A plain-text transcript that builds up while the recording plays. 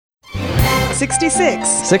66.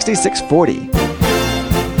 6640.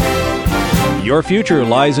 Your future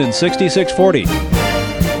lies in 6640.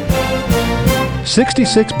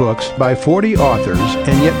 66 books by 40 authors,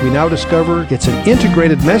 and yet we now discover it's an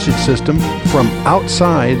integrated message system from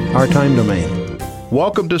outside our time domain.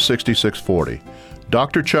 Welcome to 6640,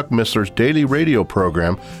 Dr. Chuck Missler's daily radio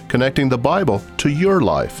program connecting the Bible to your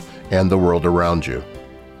life and the world around you.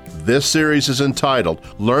 This series is entitled,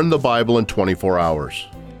 Learn the Bible in 24 Hours.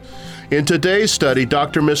 In today's study,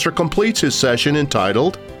 Dr. Missler completes his session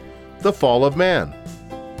entitled, The Fall of Man.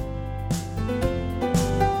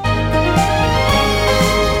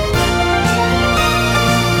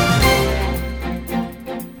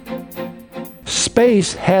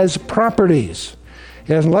 Space has properties. It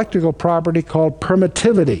has an electrical property called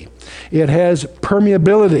permittivity. It has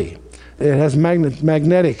permeability. It has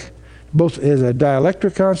magnetic. Both is a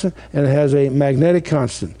dielectric constant and it has a magnetic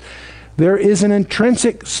constant. There is an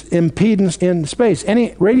intrinsic impedance in space.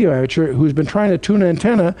 Any radio amateur who's been trying to tune an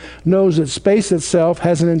antenna knows that space itself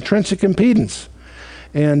has an intrinsic impedance.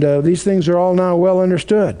 And these things are all now well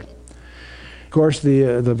understood. Of course,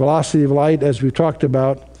 the velocity of light, as we've talked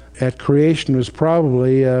about, at creation was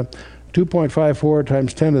probably 2.54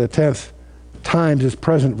 times 10 to the 10th times its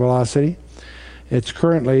present velocity. It's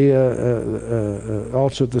currently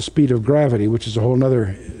also at the speed of gravity, which is a whole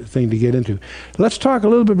other thing to get into. Let's talk a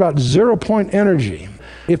little bit about zero-point energy.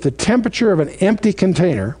 If the temperature of an empty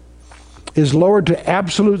container is lowered to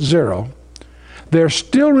absolute zero, there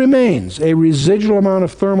still remains a residual amount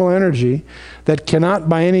of thermal energy that cannot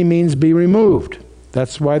by any means be removed.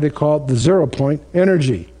 That's why they call it the zero-point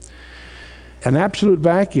energy. An absolute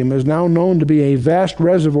vacuum is now known to be a vast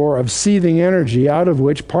reservoir of seething energy out of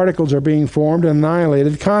which particles are being formed and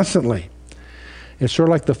annihilated constantly. It's sort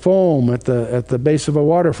of like the foam at the base of a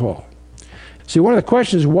waterfall. See, one of the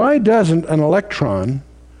questions is, why doesn't an electron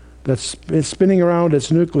that's spinning around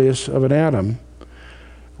its nucleus of an atom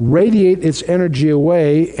radiate its energy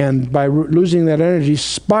away and by losing that energy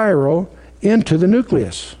spiral into the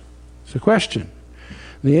nucleus? It's a question.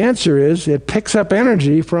 The answer is it picks up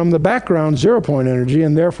energy from the background zero-point energy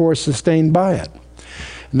and therefore is sustained by it.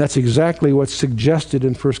 And that's exactly what's suggested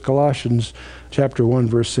in 1 Colossians chapter 1,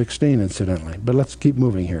 verse 16, incidentally. But let's keep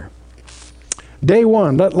moving here. Day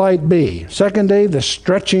 1, let light be. Second day, the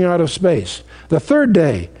stretching out of space. The third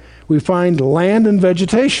day, we find land and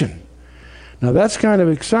vegetation. Now that's kind of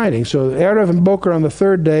exciting. So Erev and Boker on the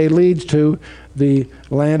third day leads to the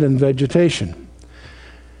land and vegetation.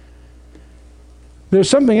 There's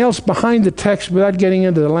something else behind the text without getting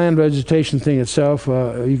into the land vegetation thing itself. You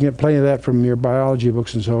can get plenty of that from your biology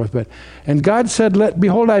books and so forth. And God said,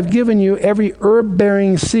 behold, I've given you every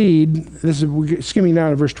herb-bearing seed. We're skimming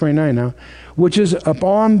down to verse 29 now. Which is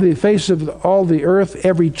upon the face of all the earth,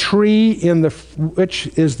 every tree which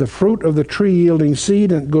is the fruit of the tree yielding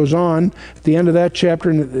seed. And it goes on at the end of that chapter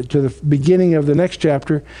and to the beginning of the next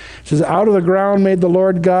chapter. It says, out of the ground made the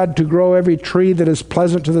Lord God to grow every tree that is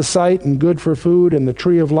pleasant to the sight and good for food, and the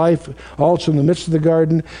tree of life also in the midst of the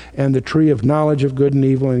garden, and the tree of knowledge of good and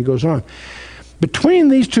evil. And it goes on. Between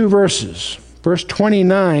these two verses, verse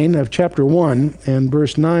 29 of chapter 1 and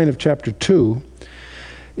verse 9 of chapter 2,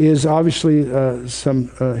 is obviously some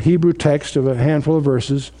Hebrew text of a handful of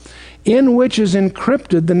verses, in which is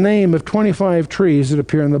encrypted the name of 25 trees that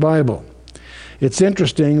appear in the Bible. It's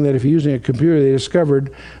interesting that if you're using a computer, they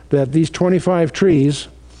discovered that these 25 trees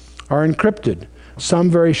are encrypted. Some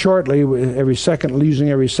very shortly, using every second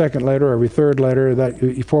letter, or every third letter,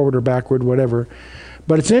 that forward or backward, whatever.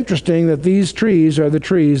 But it's interesting that these trees are the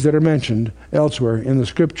trees that are mentioned elsewhere in the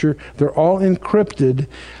Scripture. They're all encrypted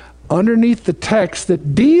underneath the text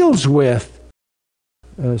that deals with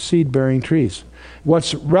seed-bearing trees.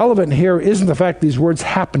 What's relevant here isn't the fact these words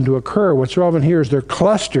happen to occur. What's relevant here is they're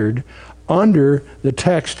clustered under the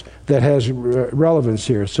text that has relevance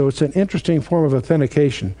here. So it's an interesting form of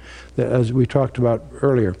authentication, that, as we talked about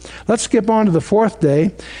earlier. Let's skip on to the fourth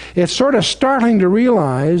day. It's sort of startling to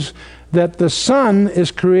realize that the sun is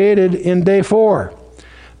created in day 4,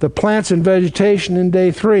 the plants and vegetation in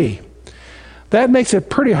day 3. That makes it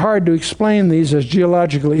pretty hard to explain these as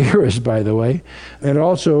geological eras, by the way. And it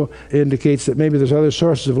also indicates that maybe there's other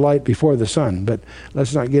sources of light before the sun, but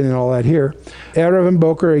let's not get into all that here. Erev and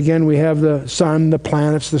Boker, again, we have the sun, the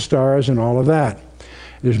planets, the stars, and all of that.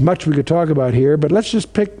 There's much we could talk about here, but let's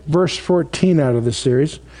just pick verse 14 out of this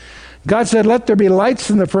series. God said, let there be lights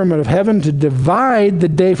in the firmament of heaven to divide the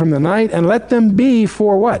day from the night, and let them be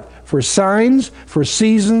for what? For signs, for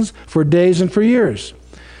seasons, for days, and for years.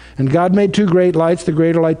 And God made 2 great lights, the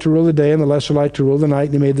greater light to rule the day and the lesser light to rule the night,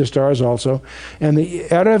 and he made the stars also. And the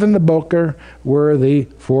Erev and the Boker were the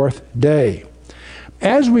 4th day.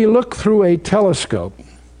 As we look through a telescope,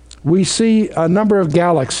 we see a number of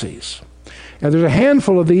galaxies. And there's a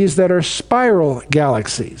handful of these that are spiral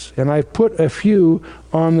galaxies. And I've put a few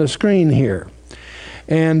on the screen here.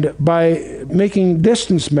 And by making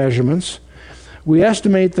distance measurements, we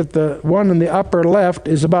estimate that the one in the upper left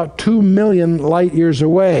is about 2 million light years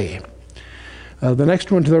away. The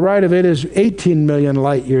next one to the right of it is 18 million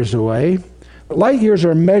light years away. Light years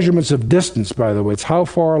are measurements of distance, by the way. It's how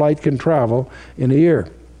far light can travel in a year.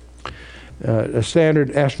 A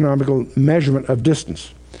standard astronomical measurement of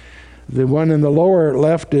distance. The one in the lower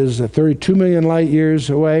left is 32 million light years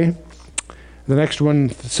away. The next one,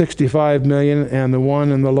 65 million, and the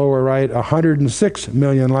one in the lower right, 106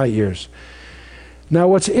 million light years. Now,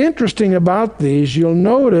 what's interesting about these, you'll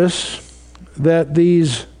notice that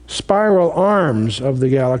these spiral arms of the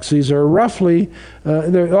galaxies are roughly,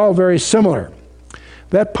 they're all very similar.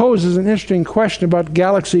 That poses an interesting question about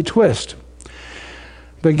galaxy twist.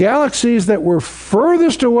 The galaxies that were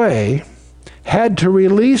furthest away had to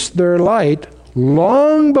release their light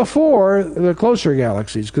long before the closer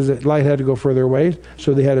galaxies, because the light had to go further away,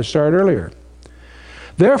 so they had to start earlier.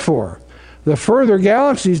 Therefore, the further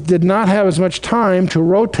galaxies did not have as much time to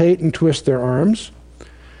rotate and twist their arms.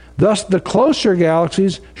 Thus, the closer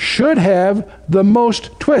galaxies should have the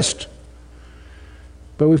most twist.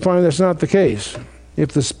 But we find that's not the case.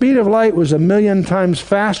 If the speed of light was 1 million times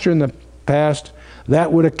faster in the past,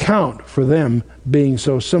 that would account for them being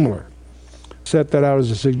so similar. Set that out as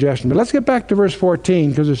a suggestion. But let's get back to verse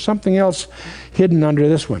 14, because there's something else hidden under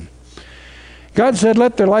this one. God said,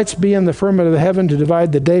 "Let their lights be in the firmament of the heaven to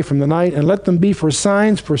divide the day from the night, and let them be for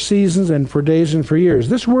signs, for seasons, and for days, and for years."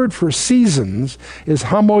 This word for seasons is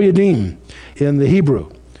hamoyedim in the Hebrew,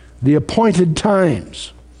 the appointed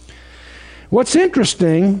times. What's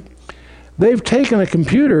interesting, they've taken a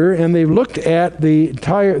computer and they've looked at the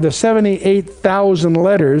 78,000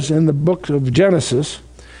 letters in the book of Genesis,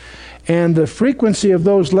 and the frequency of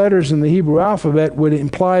those letters in the Hebrew alphabet would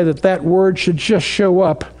imply that that word should just show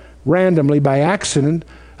up randomly by accident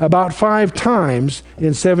about 5 times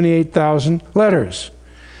in 78,000 letters.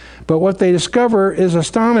 But what they discover is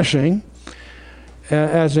astonishing.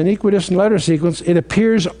 As an equidistant letter sequence, it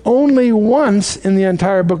appears only once in the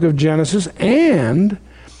entire book of Genesis, and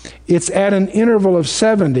it's at an interval of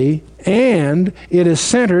 70, and it is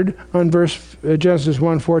centered on Genesis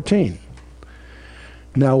 1:14.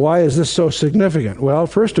 Now, why is this so significant? Well,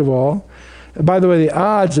 first of all, by the way, the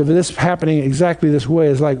odds of this happening exactly this way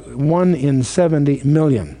is like 1 in 70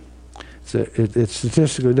 million. It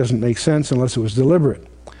statistically doesn't make sense unless it was deliberate.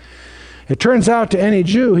 It turns out to any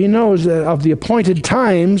Jew, he knows that of the appointed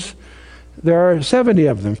times, there are 70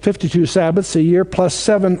 of them, 52 Sabbaths a year plus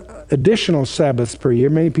 7 additional Sabbaths per year.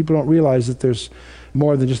 Many people don't realize that there's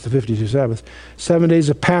more than just the 52 Sabbaths. 7 days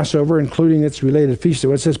of Passover, including its related feast.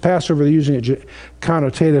 When it says Passover, they're using it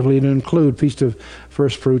connotatively to include Feast of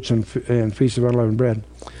First Fruits and Feast of Unleavened Bread.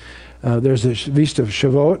 There's the Feast of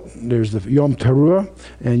Shavuot, there's the Yom Teruah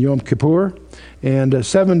and Yom Kippur, and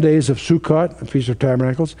 7 days of Sukkot, Feast of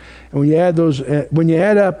Tabernacles. And when you add those, it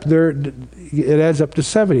adds up to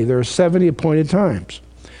 70. There are 70 appointed times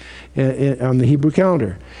on the Hebrew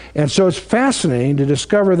calendar. And so it's fascinating to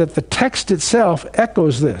discover that the text itself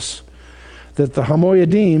echoes this, that the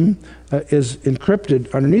hamoyedim is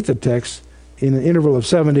encrypted underneath the text in an interval of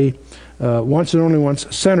 70, once and only once,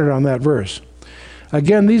 centered on that verse.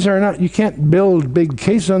 Again, these are not, you can't build big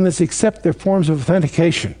cases on this except they're forms of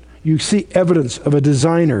authentication. You see evidence of a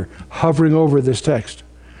designer hovering over this text.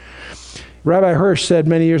 Rabbi Hirsch said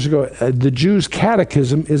many years ago, the Jews'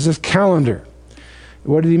 catechism is a calendar.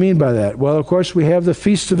 What did he mean by that? Well, of course, we have the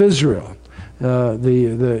Feast of Israel.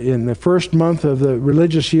 In the first month of the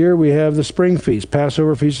religious year, we have the spring feast,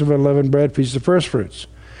 Passover, Feast of Unleavened Bread, Feast of First Fruits.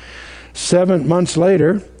 7 months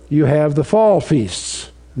later, you have the fall feasts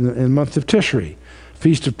in the month of Tishri.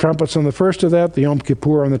 Feast of Trumpets on the first of that, the Yom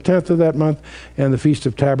Kippur on the 10th of that month, and the Feast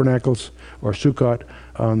of Tabernacles, or Sukkot,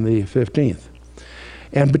 on the 15th.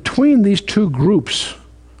 And between these two groups,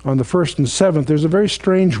 on the 1st and 7th, there's a very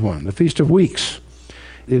strange one, the Feast of Weeks,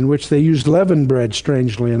 in which they used leavened bread,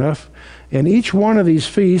 strangely enough. And each one of these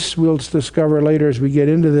feasts, we'll discover later as we get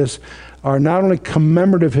into this, are not only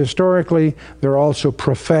commemorative historically, they're also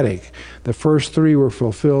prophetic. The first 3 were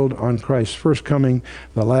fulfilled on Christ's first coming.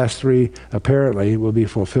 The last 3 apparently will be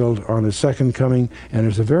fulfilled on his second coming. And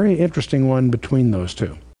there's a very interesting one between those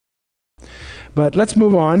two. But let's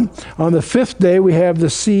move on. On the 5th day, we have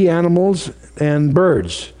the sea animals and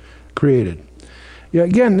birds created. Yeah,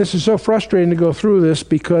 again, this is so frustrating to go through this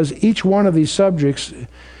because each one of these subjects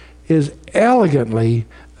is elegantly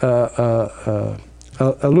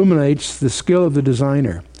illuminates the skill of the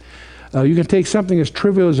designer. You can take something as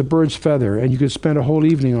trivial as a bird's feather, and you could spend a whole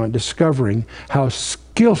evening on discovering how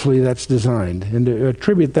skillfully that's designed, and to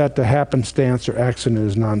attribute that to happenstance or accident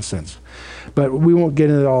is nonsense. But we won't get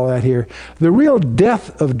into all that here. The real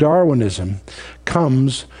death of Darwinism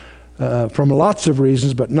comes from lots of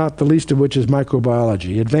reasons, but not the least of which is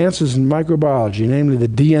microbiology. Advances in microbiology, namely the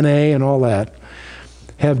DNA and all that,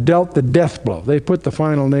 have dealt the death blow. They put the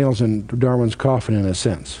final nails in Darwin's coffin in a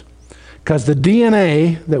sense. Because the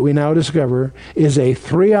DNA that we now discover is a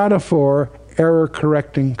 3 out of 4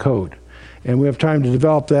 error-correcting code. And we have time to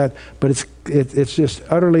develop that, but it's just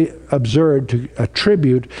utterly absurd to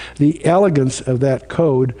attribute the elegance of that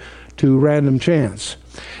code to random chance.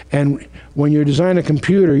 And when you design a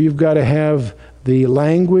computer, you've got to have the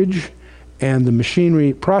language and the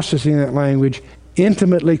machinery processing that language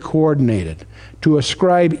intimately coordinated. To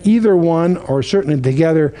ascribe either one, or certainly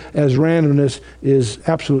together, as randomness is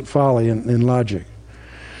absolute folly in logic.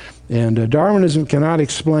 And Darwinism cannot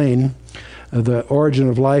explain the origin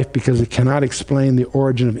of life because it cannot explain the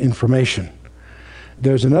origin of information.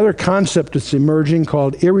 There's another concept that's emerging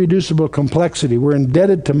called irreducible complexity. We're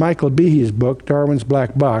indebted to Michael Behe's book, Darwin's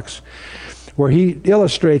Black Box, where he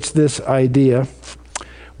illustrates this idea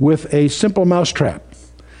with a simple mousetrap.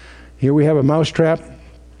 Here we have a mousetrap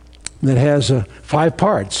that has 5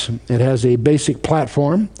 parts. It has a basic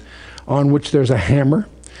platform on which there's a hammer.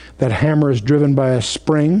 That hammer is driven by a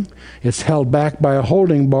spring. It's held back by a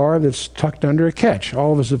holding bar that's tucked under a catch.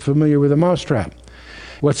 All of us are familiar with a mousetrap.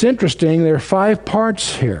 What's interesting, there are 5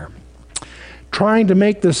 parts here. Trying to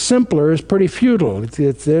make this simpler is pretty futile.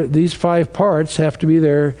 These 5 parts have to be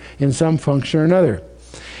there in some function or another.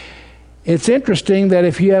 It's interesting that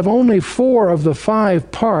if you have only 4 of the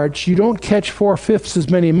 5 parts, you don't catch 4/5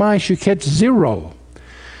 as many mice, you catch 0.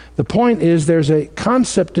 The point is there's a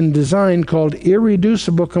concept in design called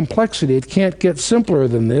irreducible complexity. It can't get simpler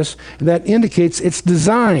than this. That indicates it's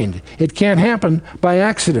designed. It can't happen by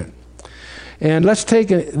accident. And let's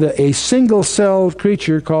take a single-celled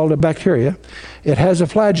creature called a bacteria. It has a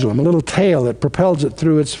flagellum, a little tail that propels it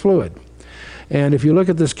through its fluid. And if you look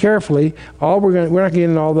at this carefully, we're not going to get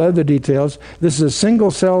into all the other details. This is a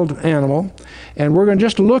single-celled animal, and we're going to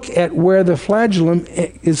just look at where the flagellum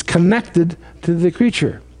is connected to the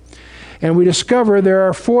creature. And we discover there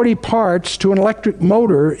are 40 parts to an electric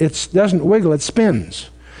motor. It doesn't wiggle, it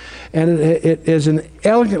spins. And it is an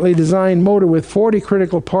elegantly designed motor with 40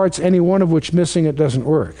 critical parts, any one of which missing, it doesn't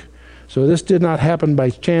work. So this did not happen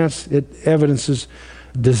by chance. It evidences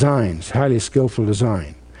designs, highly skillful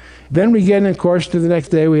design. Then we get in, of course, to the next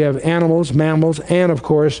day. We have animals, mammals, and, of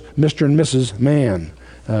course, Mr. and Mrs. Man,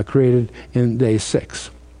 created in day 6.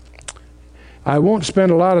 I won't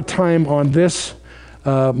spend a lot of time on this.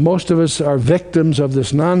 Most of us are victims of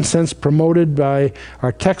this nonsense promoted by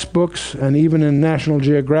our textbooks, and even in National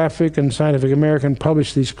Geographic and Scientific American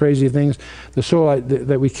publish these crazy things,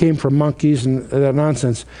 that we came from monkeys and that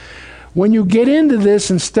nonsense. When you get into this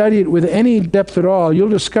and study it with any depth at all, you'll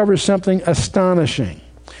discover something astonishing.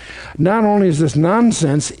 Not only is this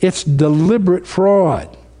nonsense, it's deliberate fraud.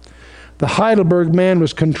 The Heidelberg man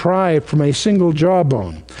was contrived from a single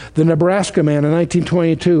jawbone. The Nebraska man in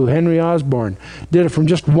 1922, Henry Osborne, did it from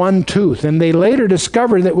just one tooth, and they later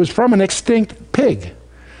discovered that it was from an extinct pig.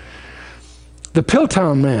 The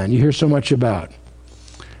Piltdown man you hear so much about.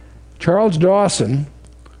 Charles Dawson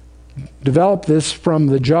developed this from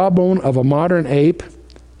the jawbone of a modern ape.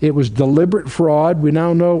 It was deliberate fraud. We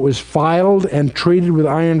now know it was filed and treated with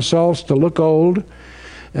iron salts to look old.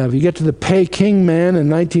 If you get to the Peking man in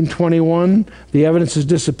 1921, the evidence has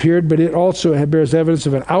disappeared, but it also bears evidence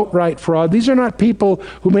of an outright fraud. These are not people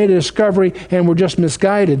who made a discovery and were just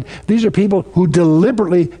misguided. These are people who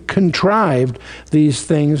deliberately contrived these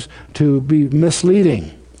things to be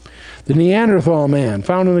misleading. The Neanderthal man,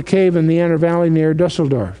 found in a cave in the Neander Valley near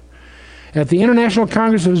Dusseldorf. At the International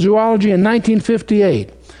Congress of Zoology in 1958,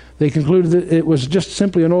 they concluded that it was just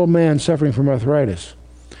simply an old man suffering from arthritis.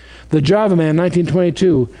 The Java man,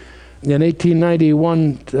 1922, an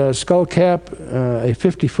 1891 skull cap, a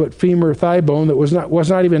 50-foot femur thigh bone that was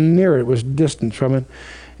not even near it, was distant from it,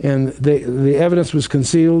 and the evidence was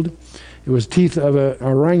concealed. It was teeth of an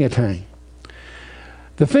orangutan.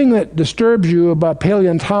 The thing that disturbs you about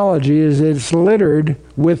paleontology is it's littered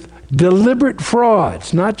with deliberate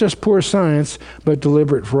frauds, not just poor science, but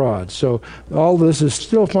deliberate frauds. So all this is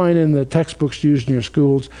still fine in the textbooks used in your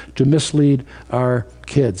schools to mislead our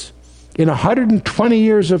kids. In 120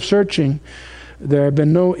 years of searching, there have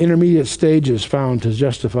been no intermediate stages found to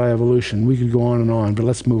justify evolution. We could go on, but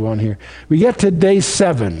let's move on here. We get to day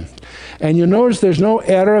 7, and you notice there's no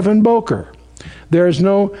Erev and Boker. There is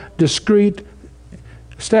no discrete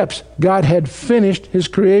steps, God had finished his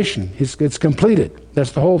creation. It's completed.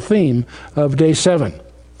 That's the whole theme of day 7.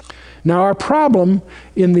 Now, our problem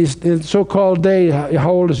in these so-called day,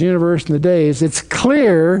 how old is the universe and the days, it's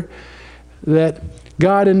clear that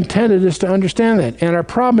God intended us to understand that. And our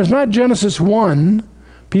problem is not Genesis 1.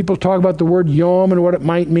 People talk about the word yom and what it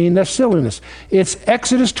might mean. That's silliness. It's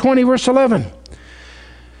Exodus 20, verse 11,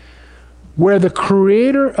 where the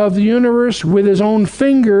creator of the universe with his own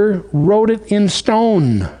finger wrote it in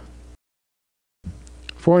stone.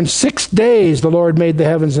 For in 6 days the Lord made the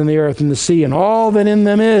heavens and the earth and the sea and all that in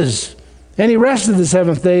them is. And he rested the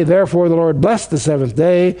 7th day. Therefore the Lord blessed the 7th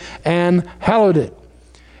day and hallowed it.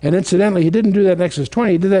 And incidentally, he didn't do that in Exodus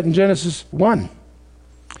 20. He did that in Genesis 1.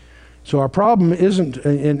 So our problem isn't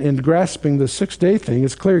in grasping the 6-day thing.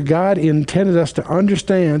 It's clear God intended us to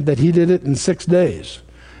understand that he did it in 6 days.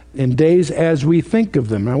 In days as we think of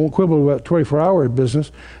them. I won't quibble about 24-hour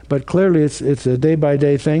business, but clearly it's a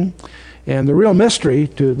day-by-day thing. And the real mystery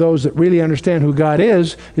to those that really understand who God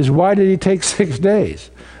is why did he take 6 days?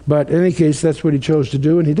 But in any case, that's what he chose to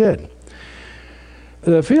do, and he did.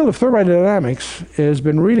 The field of thermodynamics has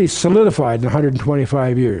been really solidified in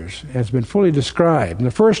 125 years. It's been fully described. And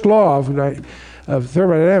the first law of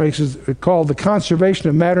thermodynamics is called the conservation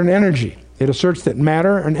of matter and energy. It asserts that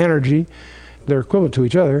matter and energy, they're equivalent to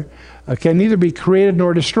each other, can neither be created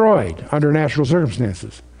nor destroyed under natural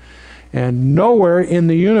circumstances. And nowhere in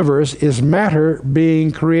the universe is matter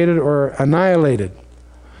being created or annihilated.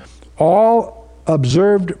 All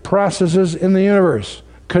observed processes in the universe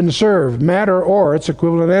conserve matter or its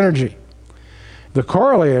equivalent energy. The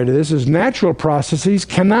corollary to this is natural processes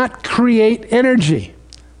cannot create energy.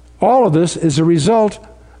 All of this is a result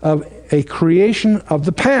of a creation of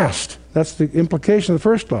the past. That's the implication of the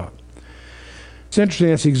first law. It's interesting,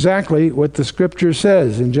 that's exactly what the scripture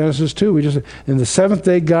says in Genesis 2. In the 7th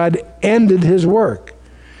day, God ended his work.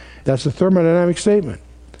 That's a thermodynamic statement.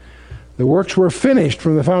 The works were finished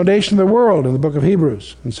from the foundation of the world in the book of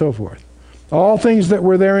Hebrews and so forth. All things that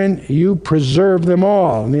were therein, you preserved them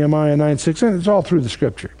all. Nehemiah 9:6, and it's all through the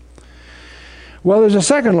scripture. Well, there's a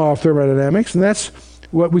second law of thermodynamics, and that's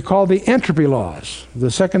what we call the entropy laws.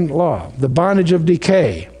 The second law, the bondage of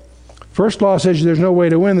decay. First law says there's no way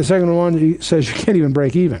to win. The second one says you can't even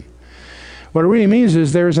break even. What it really means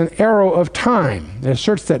is there's an arrow of time. It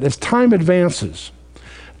asserts that as time advances,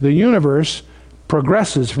 the universe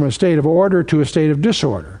progresses from a state of order to a state of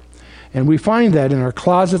disorder. And we find that in our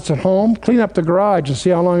closets at home. Clean up the garage and see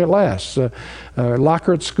how long it lasts.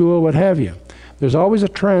 Locker at school, what have you. There's always a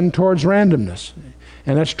trend towards randomness.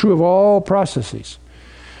 And that's true of all processes.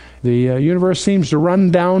 The universe seems to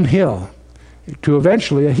run downhill to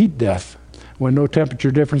eventually a heat death when no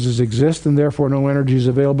temperature differences exist and therefore no energy is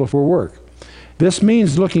available for work. This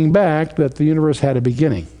means, looking back, that the universe had a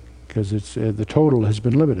beginning because the total has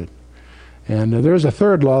been limited. And there's a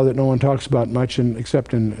third law that no one talks about much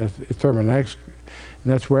except in thermodynamics,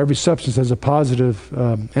 and that's where every substance has a positive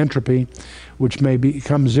entropy, which may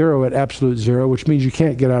become zero at absolute zero, which means you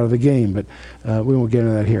can't get out of the game, but we won't get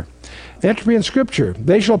into that here. Entropy in Scripture.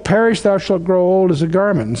 They shall perish, thou shalt grow old as a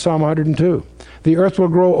garment, in Psalm 102. The earth will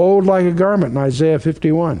grow old like a garment, in Isaiah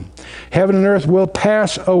 51. Heaven and earth will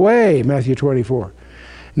pass away, Matthew 24.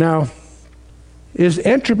 Now, is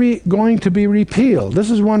entropy going to be repealed?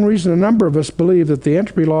 This is one reason a number of us believe that the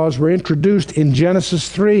entropy laws were introduced in Genesis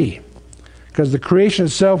 3, because the creation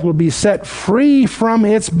itself will be set free from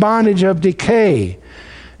its bondage of decay.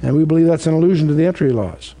 And we believe that's an allusion to the entropy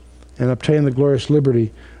laws and obtain the glorious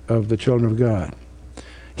liberty of the children of God.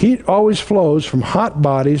 Heat always flows from hot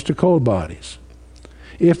bodies to cold bodies.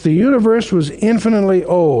 If the universe was infinitely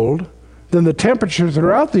old, then the temperature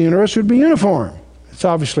throughout the universe would be uniform. It's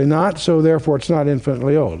obviously not, so therefore it's not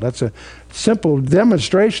infinitely old. That's a simple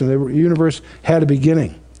demonstration that the universe had a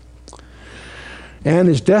beginning and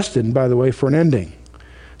is destined, by the way, for an ending.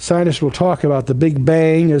 Scientists will talk about the Big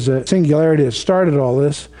Bang as a singularity that started all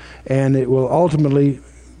this, and it will ultimately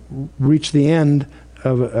reach the end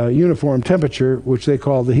of a uniform temperature, which they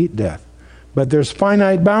call the heat death. But there's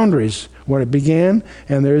finite boundaries when it began,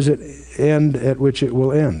 and there is an end at which it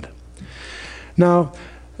will end. Now,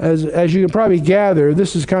 as you can probably gather,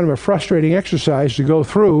 this is kind of a frustrating exercise to go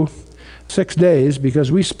through 6 days,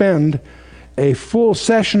 because we spend a full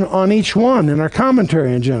session on each one in our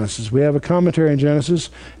commentary in Genesis. We have a commentary in Genesis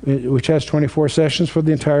which has 24 sessions for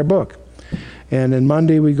the entire book. And then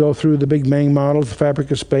Monday we go through the Big Bang model, the fabric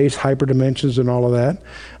of space, hyperdimensions, and all of that.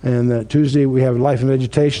 And Tuesday we have life and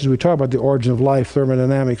vegetation. We talk about the origin of life,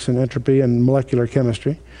 thermodynamics, and entropy, and molecular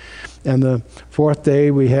chemistry. And the fourth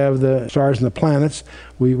day we have the stars and the planets.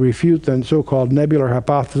 We refute the so-called nebular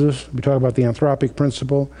hypothesis. We talk about the anthropic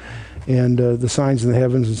principle. and the signs in the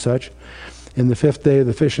heavens and such. In the fifth day of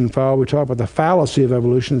the fish and fowl, we talk about the fallacy of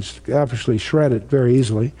evolution. It's obviously shredded very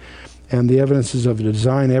easily, and the evidences of the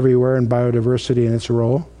design everywhere and biodiversity and its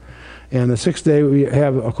role. And the sixth day, we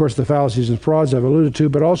have, of course, the fallacies and frauds I've alluded to,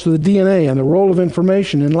 but also the DNA and the role of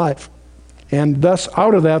information in life. And thus,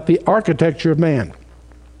 out of that, the architecture of man.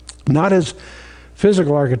 Not his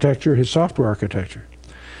physical architecture, his software architecture.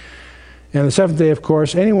 And the seventh day, of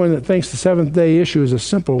course, anyone that thinks the seventh day issue is a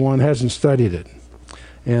simple one hasn't studied it.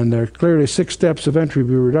 And there are clearly 6 steps of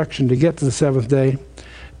entropy reduction to get to the seventh day.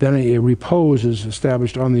 Then a repose is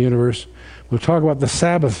established on the universe. We'll talk about the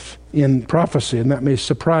Sabbath in prophecy, and that may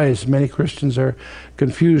surprise many Christians are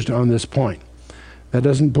confused on this point. That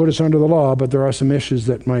doesn't put us under the law, but there are some issues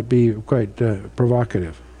that might be quite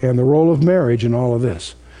provocative. And the role of marriage in all of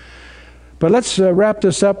this. But let's wrap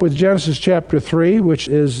this up with Genesis chapter 3, which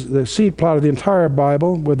is the seed plot of the entire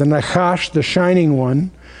Bible, where the Nachash, the shining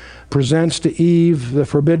one, presents to Eve the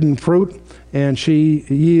forbidden fruit, and she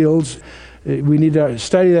yields. We need to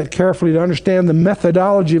study that carefully to understand the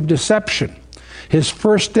methodology of deception. His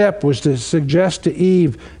first step was to suggest to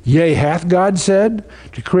Eve, yea, hath God said?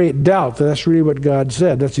 To create doubt that that's really what God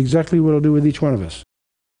said. That's exactly what he'll do with each one of us.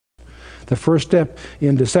 The first step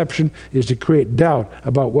in deception is to create doubt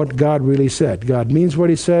about what God really said. God means what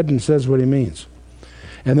he said and says what he means.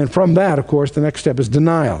 And then from that, of course, the next step is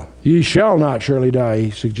denial. Ye shall not surely die,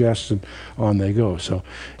 he suggests, and on they go. So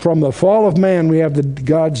from the fall of man, we have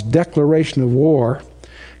God's declaration of war.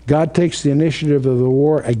 God takes the initiative of the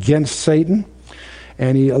war against Satan,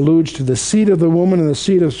 and he alludes to the seed of the woman and the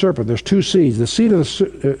seed of the serpent. There's 2 seeds. The seed of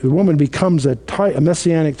the woman becomes a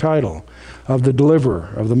messianic title of the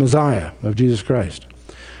deliverer, of the Messiah, of Jesus Christ.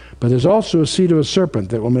 But there's also a seed of a serpent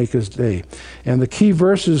that will make his day. And the key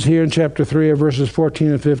verses here in chapter 3 are verses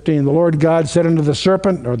 14 and 15. The Lord God said unto the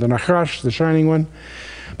serpent, or the Nachash, the shining one,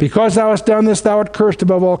 because thou hast done this, thou art cursed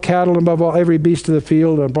above all cattle and above all every beast of the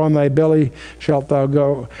field. And upon thy belly shalt thou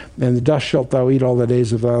go, and the dust shalt thou eat all the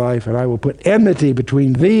days of thy life. And I will put enmity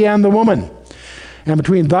between thee and the woman, and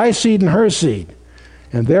between thy seed and her seed.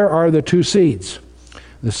 And there are the 2 seeds.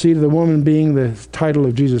 The seed of the woman being the title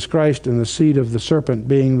of Jesus Christ, and the seed of the serpent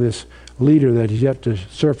being this leader that is yet to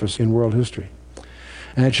surface in world history.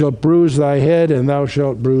 And it shall bruise thy head, and thou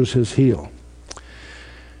shalt bruise his heel.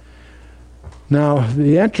 Now,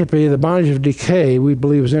 the entropy, the bondage of decay, we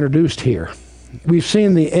believe is introduced here. We've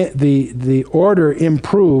seen the order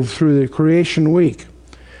improve through the creation week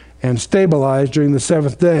and stabilize during the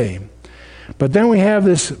seventh day. But then we have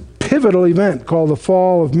this pivotal event called the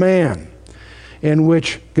fall of man, in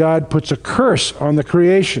which God puts a curse on the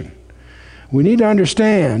creation. We need to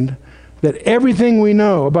understand that everything we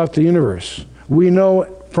know about the universe, we know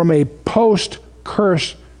from a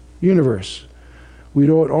post-curse universe. We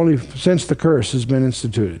know it only since the curse has been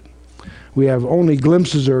instituted. We have only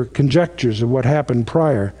glimpses or conjectures of what happened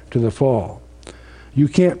prior to the fall. You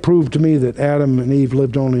can't prove to me that Adam and Eve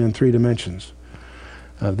lived only in 3 dimensions.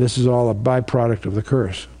 This is all a byproduct of the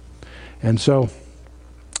curse. And so,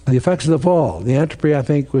 the effects of the fall, the entropy, I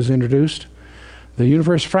think, was introduced. The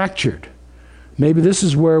universe fractured. Maybe this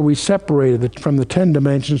is where we separated from the 10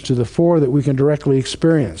 dimensions to the 4 that we can directly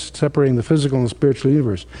experience, separating the physical and the spiritual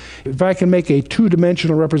universe. If I can make a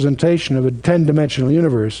 2-dimensional representation of a 10-dimensional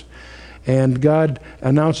universe, and God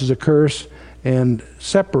announces a curse and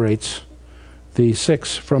separates the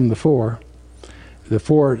 6 from the 4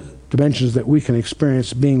 dimensions that we can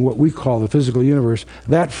experience being what we call the physical universe,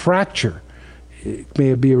 that fracture it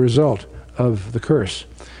may be a result of the curse.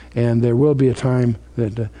 And there will be a time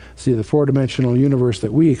that, the 4-dimensional universe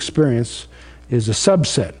that we experience is a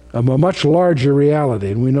subset of a much larger reality,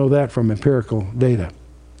 and we know that from empirical data.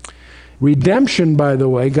 Redemption, by the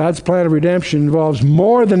way, God's plan of redemption involves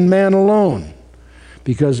more than man alone,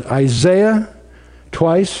 because Isaiah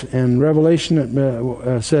twice and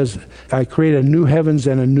Revelation says, I create a new heavens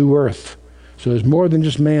and a new earth. So there's more than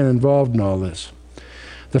just man involved in all this.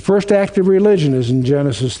 The first act of religion is in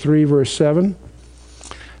Genesis 3, verse 7.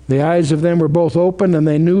 The eyes of them were both opened, and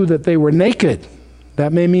they knew that they were naked.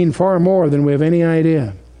 That may mean far more than we have any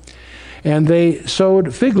idea. And they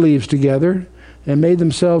sewed fig leaves together and made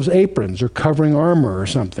themselves aprons or covering armor or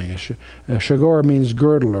something. A shagor means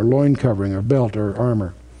girdle or loin covering or belt or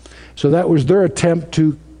armor. So that was their attempt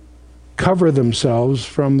to cover themselves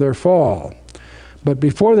from their fall. But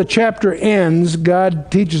before the chapter ends,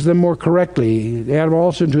 God teaches them more correctly. Adam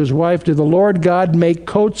also to his wife, did the Lord God make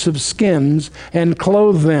coats of skins and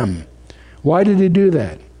clothe them? Why did he do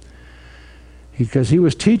that? Because he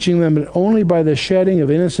was teaching them that only by the shedding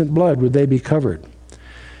of innocent blood would they be covered.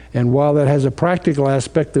 And while that has a practical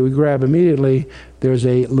aspect that we grab immediately, there's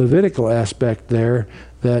a Levitical aspect there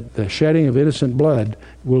that the shedding of innocent blood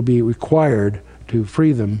will be required to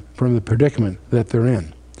free them from the predicament that they're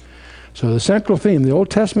in. So the central theme, the Old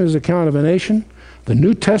Testament is the account of a nation. The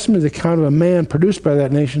New Testament is the account of a man produced by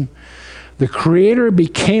that nation. The Creator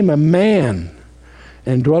became a man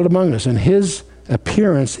and dwelt among us, and his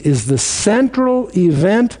appearance is the central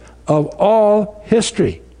event of all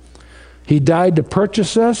history. He died to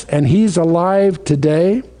purchase us, and he's alive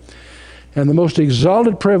today. And the most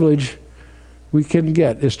exalted privilege we can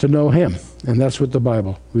get is to know him. And that's what the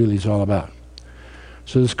Bible really is all about.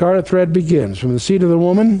 So the scarlet thread begins from the seed of the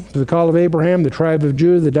woman to the call of Abraham, the tribe of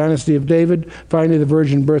Judah, the dynasty of David, finally the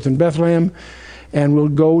virgin birth in Bethlehem, and we'll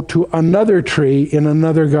go to another tree in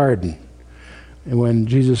another garden when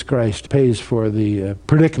Jesus Christ pays for the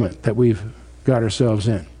predicament that we've got ourselves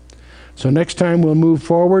in. So next time we'll move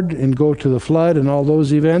forward and go to the flood and all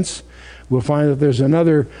those events. We'll find that there's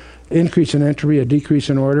another increase in entropy, a decrease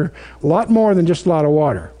in order, a lot more than just a lot of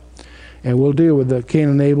water. And we'll deal with the Cain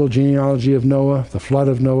and Abel genealogy of Noah, the flood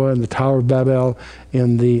of Noah, and the Tower of Babel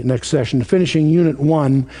in the next session, finishing Unit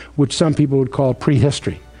 1, which some people would call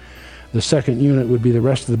prehistory. The second unit would be the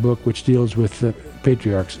rest of the book, which deals with the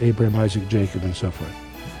patriarchs, Abraham, Isaac, Jacob, and so forth.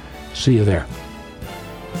 See you there.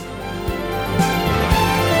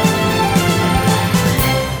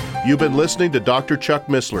 You've been listening to Dr. Chuck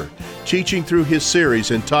Missler, teaching through his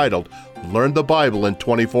series entitled Learn the Bible in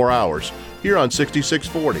 24 Hours, here on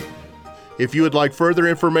 6640. If you would like further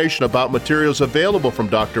information about materials available from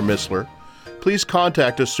Dr. Missler, please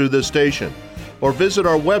contact us through this station or visit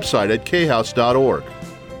our website at khouse.org.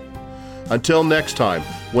 Until next time,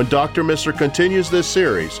 when Dr. Missler continues this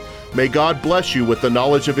series, may God bless you with the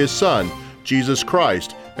knowledge of His Son, Jesus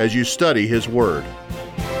Christ, as you study His Word.